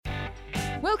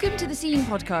Welcome to the Scene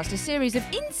Podcast, a series of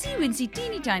incy-wincy,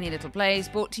 teeny-tiny little plays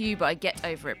brought to you by Get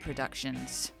Over It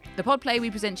Productions. The pod play we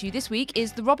present to you this week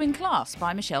is The Robbing Class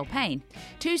by Payne.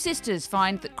 Two sisters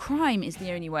find that crime is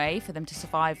the only way for them to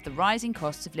survive the rising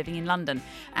costs of living in London,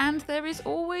 and there is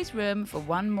always room for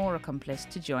one more accomplice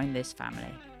to join this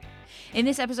family. In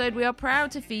this episode, we are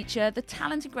proud to feature the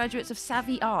talented graduates of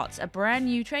Savvy Arts, a brand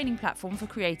new training platform for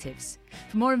creatives.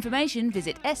 For more information,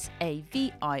 visit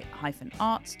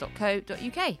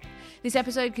savi-arts.co.uk. This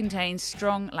episode contains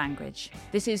strong language.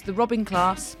 This is The Robbing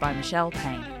Class by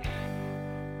Payne.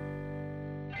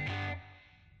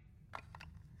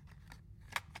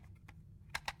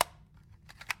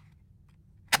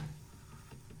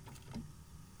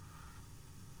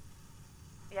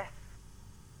 Yes,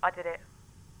 I did it.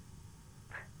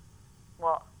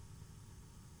 What?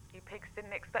 You pigs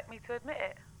didn't expect me to admit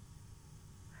it?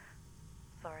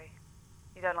 Sorry,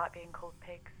 you don't like being called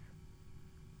pigs.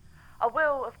 I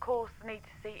will, of course, need to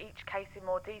see each case in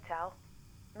more detail.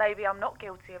 Maybe I'm not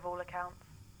guilty of all accounts.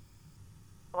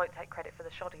 I won't take credit for the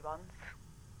shoddy ones.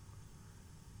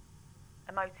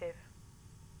 A motive.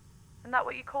 Isn't that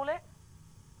what you call it?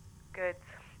 Good.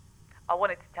 I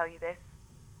wanted to tell you this.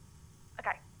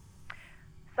 Okay.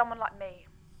 Someone like me,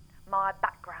 my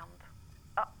background,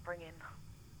 upbringing,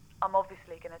 I'm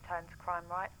obviously going to turn to crime,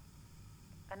 right?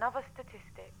 Another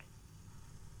statistic.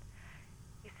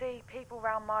 You see, people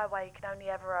round my way can only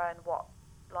ever earn, what,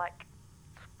 like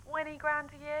 20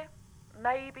 grand a year?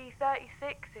 Maybe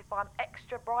 36 if I'm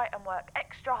extra bright and work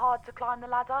extra hard to climb the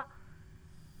ladder.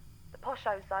 The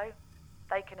poshos, though,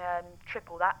 they can earn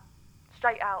triple that,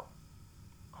 straight out.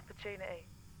 Opportunity.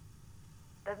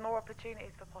 There's more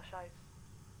opportunities for poshos.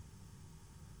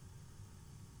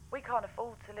 We can't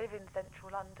afford to live in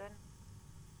central London,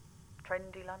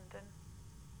 trendy London.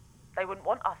 They wouldn't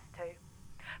want us to,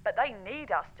 but they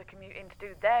need us to commute in to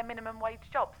do their minimum wage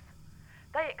jobs.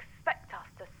 They expect us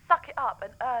to suck it up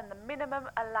and earn the minimum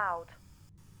allowed.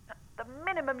 The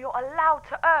minimum you're allowed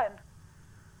to earn.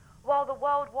 While the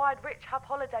worldwide rich have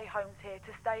holiday homes here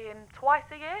to stay in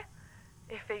twice a year,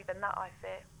 if even that, I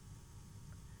fear.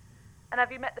 And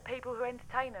have you met the people who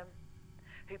entertain them?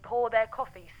 Who pour their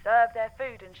coffee, serve their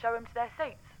food and show them to their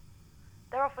seats?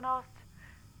 They're often asked,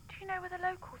 do you know where the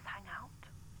locals hang out?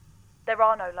 There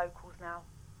are no locals now.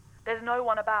 There's no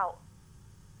one about.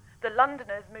 The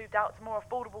Londoners moved out to more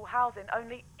affordable housing,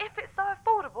 only if it's so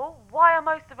affordable, why are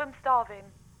most of them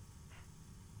starving?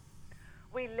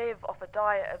 We live off a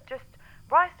diet of just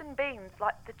rice and beans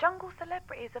like the jungle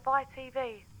celebrities of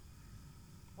ITV.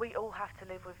 We all have to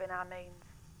live within our means.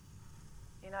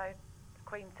 You know, the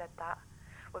Queen said that.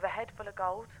 With a head full of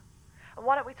gold. And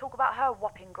why don't we talk about her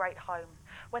whopping great home,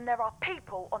 when there are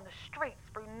people on the streets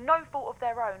through no fault of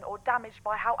their own or damaged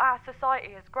by how our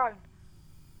society has grown?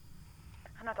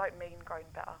 And I don't mean grown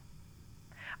better.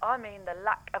 I mean the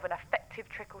lack of an effective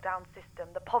trickle-down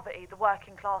system, the poverty, the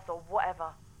working class or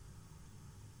whatever.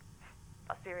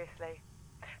 But seriously,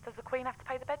 does the Queen have to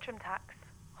pay the bedroom tax?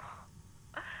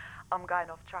 I'm going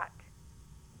off track.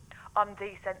 I'm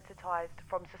desensitised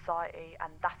from society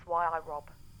and that's why I rob.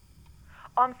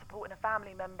 I'm supporting a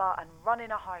family member and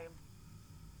running a home.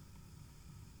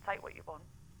 Take what you want.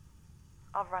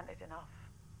 I've ranted enough.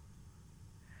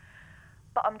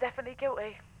 But I'm definitely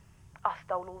guilty. I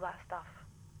stole all that stuff.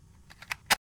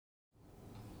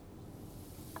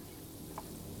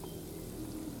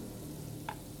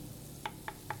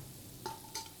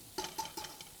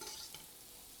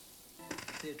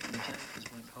 Is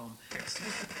my poem.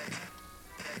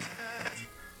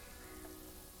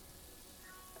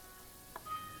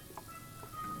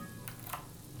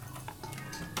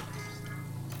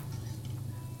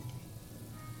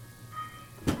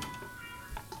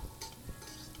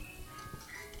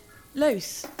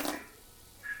 Luce,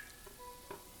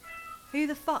 Who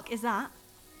the fuck is that?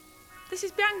 this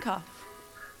is Bianca.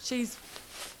 She's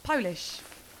Polish.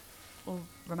 Or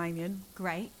Romanian.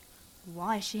 Great.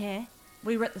 Why is she here?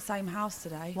 We were at the same house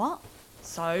today. What?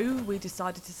 So we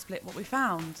decided to split what we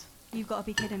found. You've got to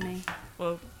be kidding me.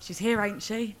 Well, she's here, ain't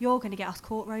she? You're going to get us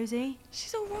caught, Rosie.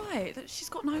 She's all right. She's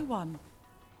got no one.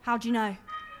 How do you know?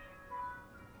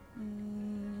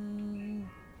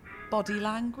 Body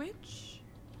language?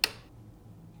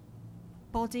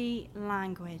 Body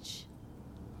language.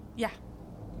 Yeah.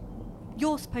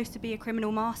 You're supposed to be a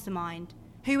criminal mastermind.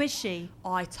 Who is she?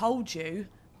 I told you.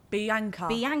 Bianca.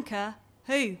 Bianca?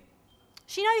 Who?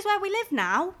 She knows where we live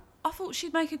now. I thought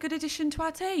she'd make a good addition to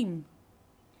our team.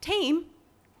 Team?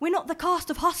 We're not the cast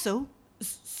of Hustle.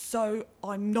 So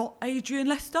I'm not Adrian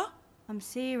Lester? I'm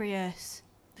serious.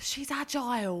 She's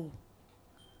agile.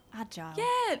 Agile?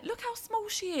 Yeah, look how small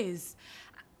she is.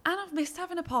 And I've missed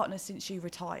having a partner since you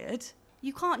retired.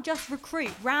 You can't just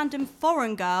recruit random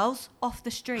foreign girls off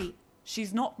the street.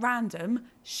 She's not random,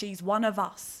 she's one of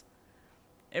us.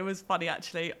 It was funny,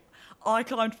 actually. I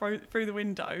climbed through the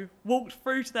window, walked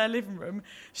through to their living room.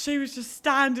 She was just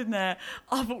standing there.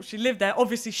 I thought she lived there,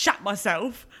 obviously shat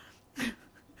myself.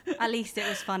 At least it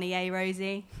was funny, eh,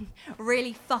 Rosie?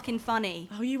 Really fucking funny.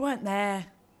 Oh, you weren't there.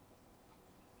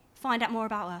 Find out more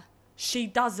about her. She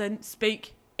doesn't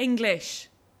speak English.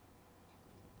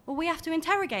 Well, we have to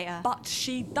interrogate her. But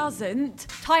she doesn't.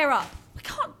 Tie her up. We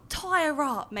can't tie her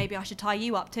up. Maybe I should tie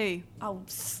you up too. Oh,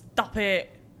 stop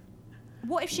it.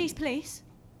 What if she's police?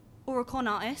 Or a con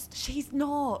artist? She's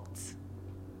not.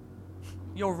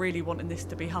 You're really wanting this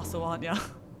to be hustle, aren't you?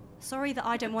 Sorry that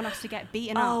I don't want us to get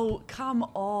beaten up. Oh, come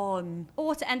on.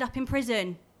 Or to end up in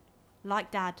prison.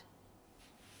 Like Dad.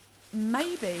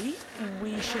 Maybe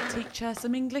we should teach her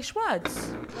some English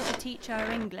words. To teach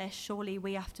her English, surely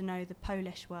we have to know the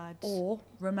Polish words. Or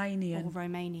Romanian. Or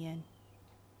Romanian.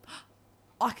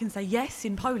 I can say yes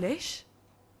in Polish.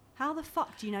 How the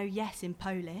fuck do you know yes in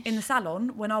Polish? In the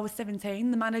salon, when I was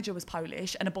 17, the manager was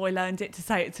Polish and a boy learned it to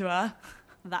say it to her.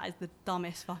 That is the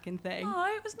dumbest fucking thing. No,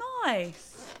 it was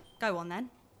nice. Go on then.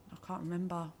 I can't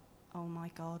remember. Oh my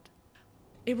God.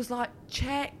 It was like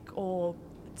Czech or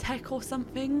tech or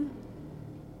something.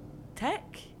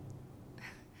 Tech?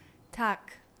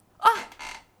 Tak. Ah,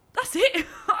 that's it.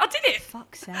 I did it.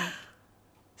 Fuck's sake.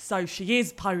 So she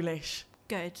is Polish.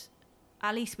 Good.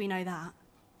 At least we know that.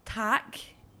 Tak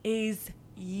is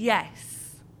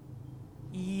yes.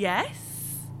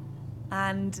 Yes.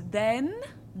 And then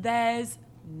there's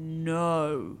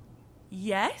no.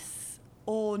 Yes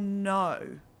or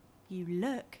no. You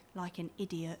look like an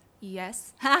idiot.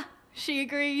 Yes. Ha! She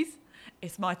agrees.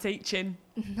 It's my teaching.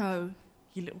 No.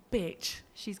 You little bitch.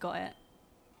 She's got it.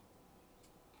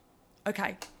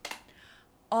 Okay.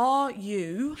 Are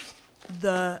you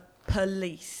the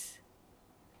police?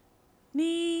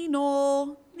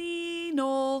 Nino.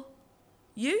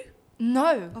 You?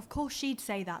 No. Of course she'd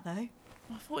say that though.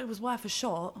 I thought it was worth a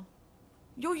shot.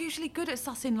 You're usually good at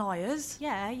sussing liars.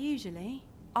 Yeah, usually.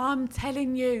 I'm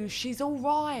telling you, she's all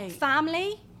right.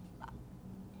 Family?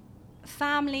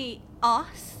 Family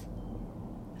us?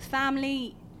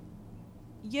 Family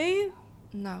you?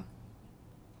 No.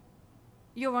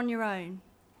 You're on your own.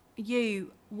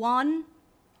 You one?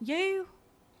 You?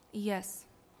 Yes.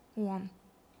 One.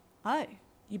 Oh.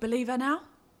 You believe her now?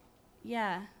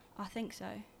 Yeah, I think so.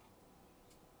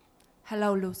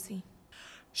 Hello, Lucy.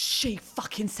 She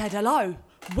fucking said hello.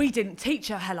 We didn't teach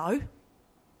her hello.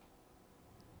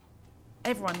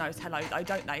 Everyone knows hello though,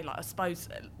 don't they? Like, I suppose,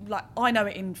 like, I know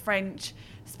it in French,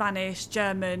 Spanish,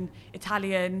 German,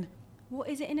 Italian. What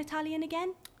is it in Italian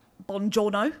again?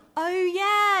 Buongiorno. Oh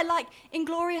yeah, like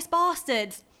Inglorious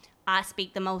Bastards. I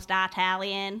speak the most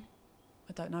Italian.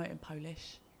 I don't know it in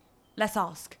Polish. Let's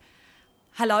ask.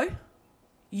 Hello?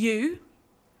 You?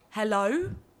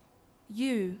 Hello?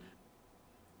 You.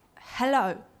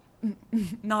 Hello.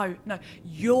 No.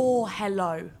 Your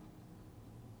hello.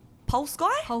 Polsky?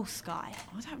 Polsky.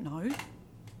 I don't know.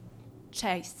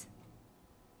 Chase.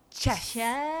 Chess.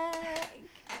 Check.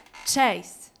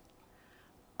 Chase.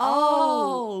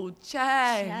 Oh,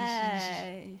 chess.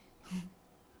 Check.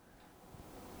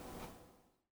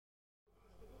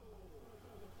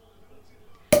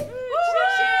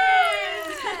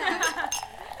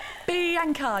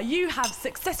 Bianca, you have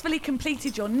successfully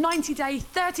completed your 90-day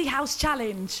 30-house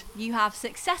challenge. You have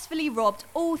successfully robbed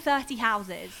all 30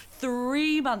 houses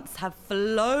 3 months have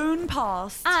flown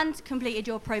past. and completed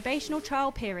your probational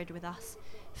trial period with us.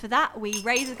 For that, we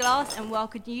raise a glass and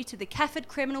welcome you to the Kefford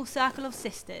Criminal Circle of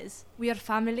Sisters. We are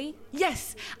family.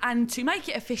 Yes, and to make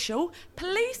it official,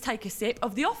 please take a sip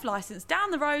of the off-licence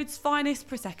down the road's finest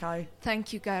Prosecco.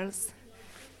 Thank you, girls.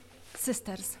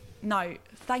 Sisters, No,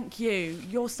 thank you.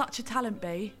 You're such a talent,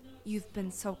 Bee. you've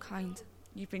been so kind.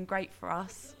 You've been great for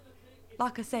us.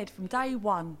 Like I said, from day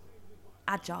one,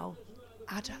 agile.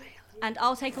 Agile. And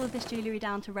I'll take all of this jewellery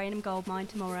down to Raynham Gold Mine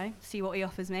tomorrow, see what he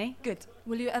offers me. Good.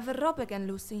 Will you ever rob again,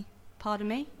 Lucy? Pardon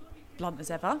me? Blunt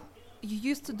as ever. You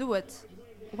used to do it.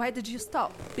 Why did you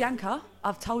stop? Bianca,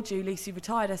 I've told you Lucy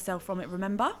retired herself from it,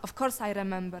 remember? Of course I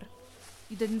remember.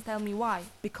 You didn't tell me why.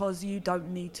 Because you don't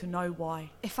need to know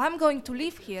why. If I'm going to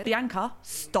leave here, Bianca,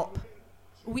 stop.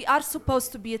 we are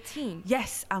supposed to be a team.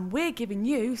 Yes, and we're giving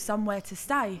you somewhere to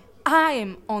stay.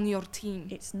 I'm on your team.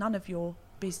 It's none of your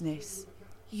business.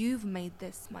 You've made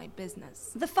this my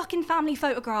business. The fucking family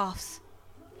photographs.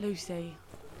 Lucy,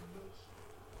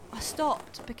 I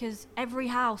stopped because every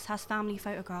house has family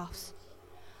photographs.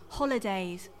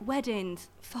 Holidays, weddings,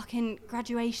 fucking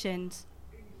graduations.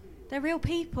 They're real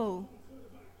people.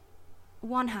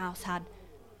 One house had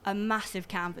a massive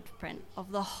canvas print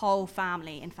of the whole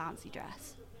family in fancy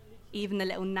dress. Even the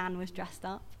little nan was dressed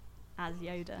up as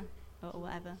Yoda or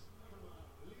whatever.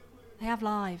 They have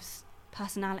lives,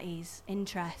 personalities,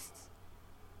 interests.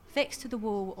 Fixed to the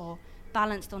wall or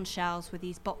balanced on shelves with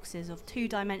these boxes of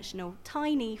two-dimensional,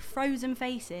 tiny, frozen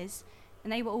faces,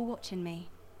 and they were all watching me,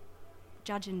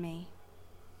 judging me,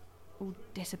 all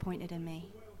disappointed in me.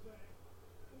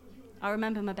 I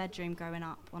remember my bedroom growing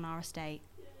up on our estate.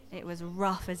 It was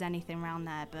rough as anything round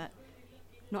there, but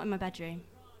not in my bedroom.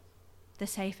 The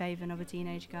safe haven of a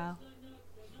teenage girl.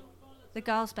 The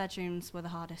girls' bedrooms were the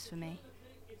hardest for me.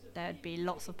 There'd be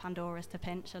lots of Pandoras to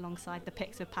pinch alongside the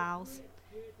pics of pals.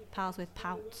 Pals with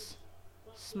pouts.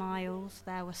 Smiles,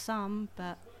 there were some,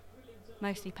 but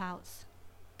mostly pouts.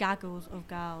 Gaggles of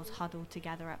girls huddled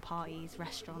together at parties,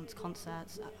 restaurants,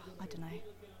 concerts, I don't know.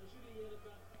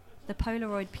 The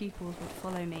Polaroid pupils would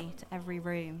follow me to every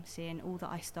room, seeing all that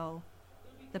I stole.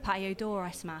 The patio door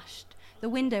I smashed, the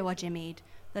window I jimmied,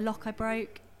 the lock I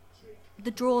broke,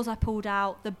 the drawers I pulled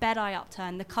out, the bed I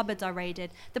upturned, the cupboards I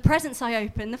raided, the presents I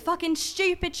opened, the fucking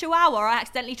stupid chihuahua I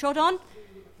accidentally trod on.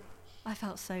 I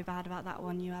felt so bad about that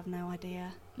one, you have no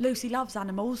idea. Lucy loves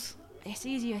animals. It's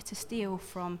easier to steal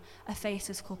from a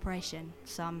faceless corporation,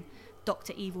 some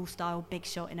Dr. Evil-style big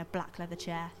shot in a black leather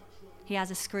chair. He has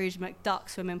a Scrooge McDuck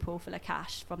swimming pool full of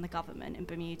cash from the government in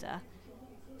Bermuda.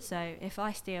 So if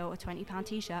I steal a £20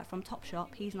 t-shirt from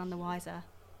Topshop, he's none the wiser.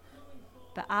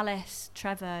 But Alice,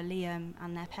 Trevor, Liam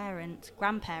and their parents,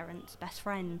 grandparents, best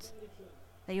friends,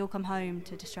 they all come home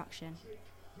to destruction.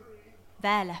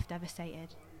 They're left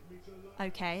devastated.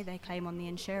 Okay, they claim on the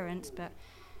insurance, but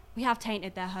we have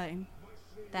tainted their home,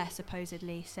 their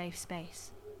supposedly safe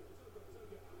space.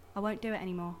 I won't do it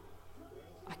anymore.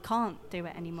 I can't do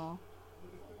it anymore.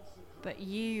 But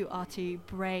you are two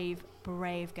brave,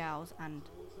 brave girls, and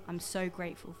I'm so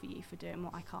grateful for you for doing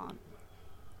what I can't.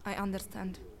 I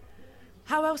understand.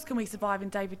 How else can we survive in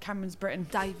David Cameron's Britain?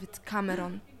 David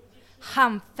Cameron.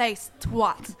 Ham-faced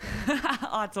twat.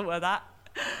 I thought of that.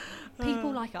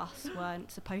 People like us weren't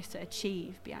supposed to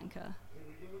achieve, Bianca.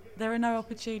 There are no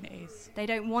opportunities. They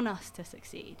don't want us to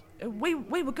succeed. We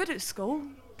were good at school,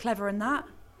 clever in that.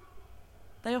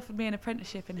 They offered me an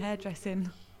apprenticeship in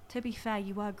hairdressing. To be fair,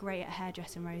 you were great at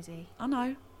hairdressing, Rosie. I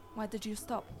know. Why did you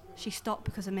stop? She stopped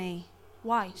because of me.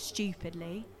 Why?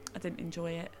 Stupidly. I didn't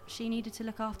enjoy it. She needed to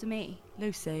look after me.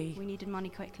 Lucy. We needed money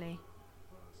quickly.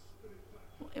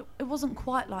 It wasn't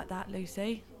quite like that,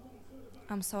 Lucy.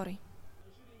 I'm sorry.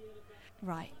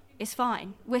 Right. It's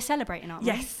fine. We're celebrating, aren't we?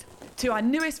 Yes. To our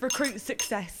newest recruit's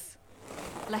success.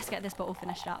 Let's get this bottle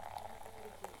finished up.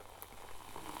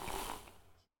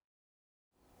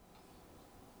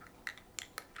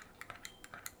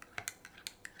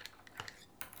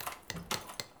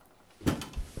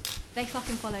 They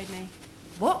fucking followed me.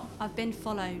 What? I've been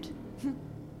followed.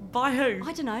 By who?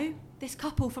 I don't know. This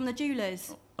couple from the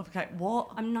jewellers. Okay,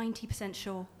 what? I'm 90%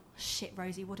 sure. Shit,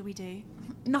 Rosie, what do we do?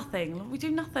 Nothing. We do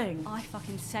nothing. I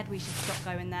fucking said we should stop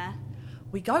going there.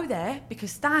 We go there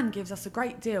because Stan gives us a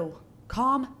great deal.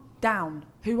 Calm down.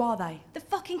 Who are they? The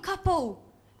fucking couple!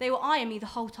 They were eyeing me the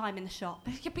whole time in the shop.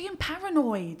 You're being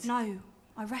paranoid. No,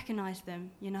 I recognised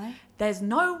them, you know? There's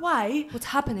no way. What's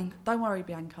happening? Don't worry,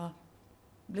 Bianca.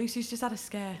 Lucy's just had a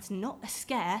scare. It's not a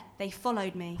scare. They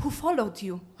followed me. Who followed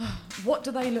you? What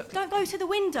do they look? Don't go to the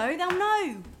window, they'll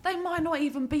know. They might not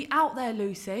even be out there,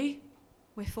 Lucy.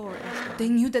 We're for it. They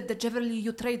knew that the jewelry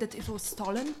you traded it was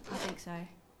stolen? I think so.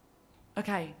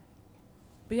 Okay,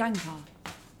 Bianca.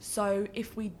 So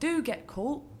if we do get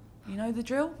caught, you know the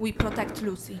drill? We protect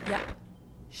Lucy. Yep.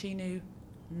 She knew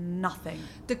nothing.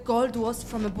 The gold was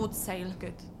from a boot sale.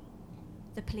 Good.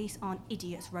 The police aren't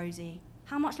idiots, Rosie.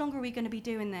 How much longer are we going to be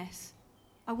doing this?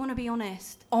 I want to be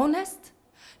honest. Honest?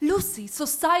 Lucy,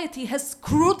 society has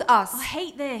screwed us. I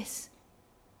hate this.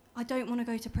 I don't want to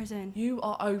go to prison. You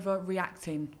are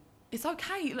overreacting. It's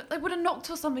okay. Look, they would have knocked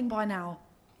or something by now.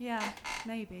 Yeah,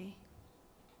 maybe.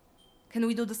 Can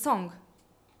we do the song?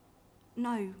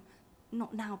 No,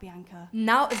 not now, Bianca.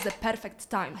 Now is the perfect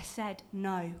time. I said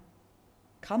no.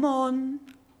 Come on.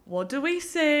 What do we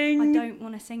sing? I don't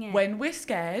want to sing it. When we're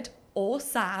scared or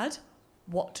sad,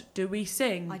 what do we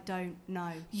sing? I don't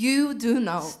know. You do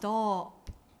know. Stop.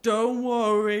 Don't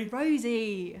worry.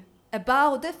 Rosie.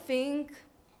 About the thing.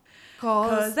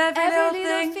 'Cause every every little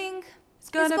little thing thing It's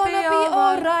gonna, is gonna be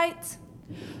alright. alright.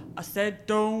 I said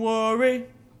don't worry.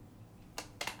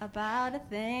 About a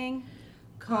thing.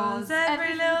 'Cause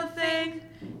every little thing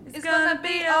It's gonna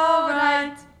be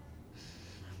alright.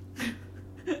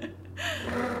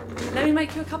 Let me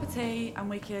make you a cup of tea and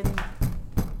we can...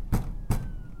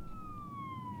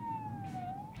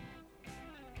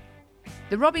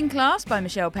 The Robin Class by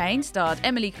Michelle Payne starred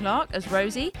Emily Clark as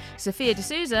Rosie, Sophia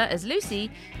D'Souza as Lucy,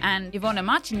 and Ivona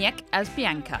Marciniak as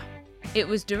Bianca. It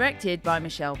was directed by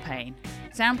Michelle Payne.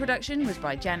 Sound production was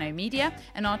by Jano Media,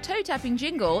 and our toe-tapping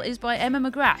jingle is by Emma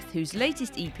McGrath, whose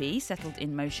latest EP, Settled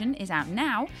in Motion, is out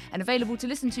now and available to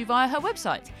listen to via her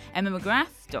website,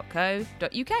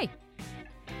 emmamcgrath.co.uk.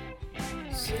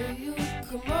 So you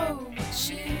come over,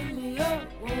 cheer me up,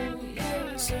 won't you?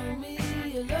 Tell me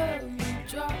you love me,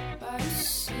 drop by to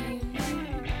see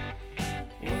me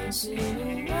once in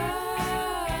a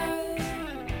while,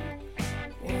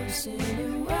 once in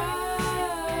a while.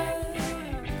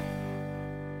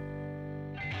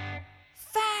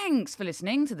 Thanks for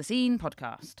listening to the Scene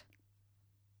podcast.